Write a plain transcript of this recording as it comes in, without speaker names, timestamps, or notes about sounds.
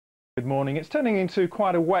Good morning. It's turning into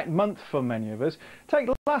quite a wet month for many of us. Take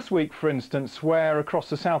last week, for instance, where across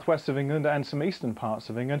the southwest of England and some eastern parts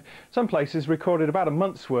of England, some places recorded about a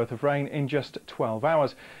month's worth of rain in just 12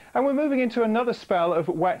 hours. And we're moving into another spell of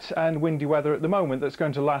wet and windy weather at the moment that's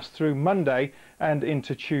going to last through Monday and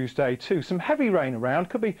into Tuesday too. Some heavy rain around,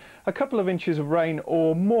 could be a couple of inches of rain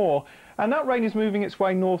or more. And that rain is moving its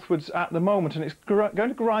way northwards at the moment, and it's going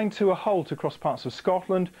to grind to a halt across parts of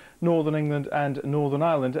Scotland, Northern England and Northern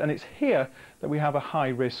Ireland, and it's here that we have a high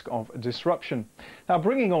risk of disruption. Now,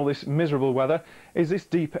 bringing all this miserable weather is this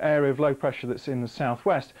deep area of low pressure that's in the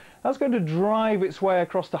southwest. That's going to drive its way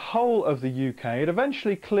across the whole of the UK. It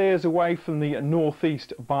eventually clears away from the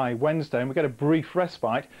northeast by Wednesday, and we get a brief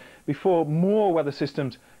respite before more weather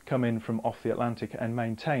systems come in from off the Atlantic and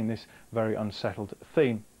maintain this very unsettled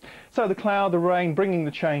theme. So the cloud, the rain, bringing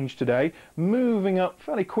the change today, moving up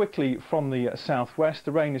fairly quickly from the southwest.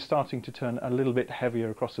 The rain is starting to turn a little bit heavier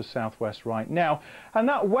across the southwest right now, and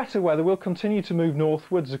that wetter weather will continue to move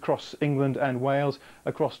northwards across England and Wales,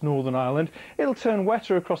 across Northern Ireland. It'll turn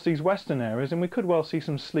wetter across these western areas, and we could well see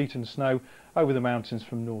some sleet and snow over the mountains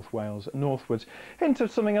from North Wales northwards. Hint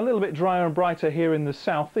of something a little bit drier and brighter here in the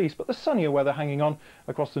southeast, but the sunnier weather hanging on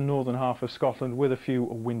across the northern half of Scotland with a few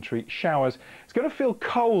wintry showers. It's going to feel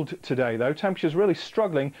cold today though. Temperatures really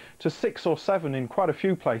struggling to 6 or 7 in quite a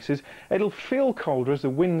few places. It'll feel colder as the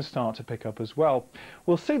winds start to pick up as well.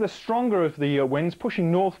 We'll see the stronger of the winds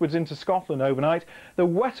pushing northwards into Scotland overnight, the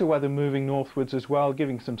wetter weather moving northwards as well,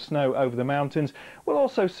 giving some snow over the mountains. We'll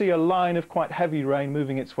also see a line of quite heavy rain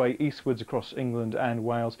moving its way eastwards across England and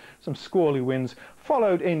Wales, some squally winds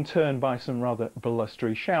followed in turn by some rather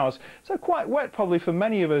blustery showers. So quite wet probably for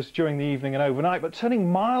many of us during the evening and overnight, but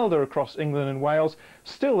turning milder across England and Wales.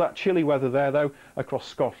 Still that chilly weather there though across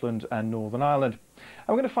Scotland and Northern Ireland.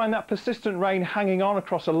 And we're going to find that persistent rain hanging on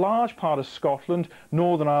across a large part of Scotland,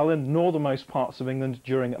 Northern Ireland, northernmost parts of England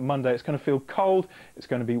during Monday. It's going to feel cold, it's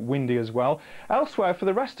going to be windy as well. Elsewhere, for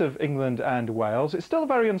the rest of England and Wales, it's still a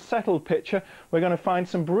very unsettled picture. We're going to find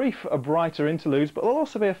some brief, brighter interludes, but there'll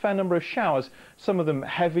also be a fair number of showers, some of them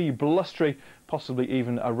heavy, blustery, possibly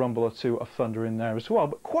even a rumble or two of thunder in there as well.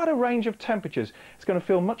 But quite a range of temperatures. It's going to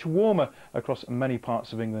feel much warmer across many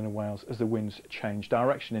parts of England and Wales as the winds change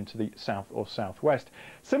direction into the south or southwest.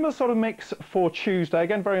 Similar sort of mix for Tuesday.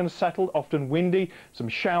 Again, very unsettled, often windy, some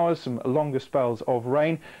showers, some longer spells of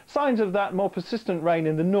rain. Signs of that more persistent rain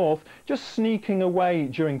in the north just sneaking away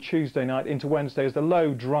during Tuesday night into Wednesday as the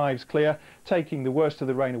low drives clear, taking the worst of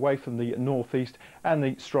the rain away from the northeast and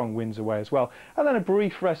the strong winds away as well. And then a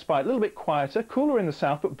brief respite, a little bit quieter, cooler in the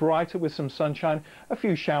south but brighter with some sunshine, a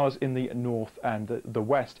few showers in the north and the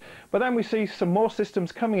west. But then we see some more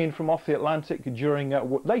systems coming in from off the Atlantic during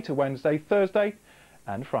later Wednesday, Thursday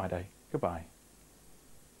and Friday. Goodbye.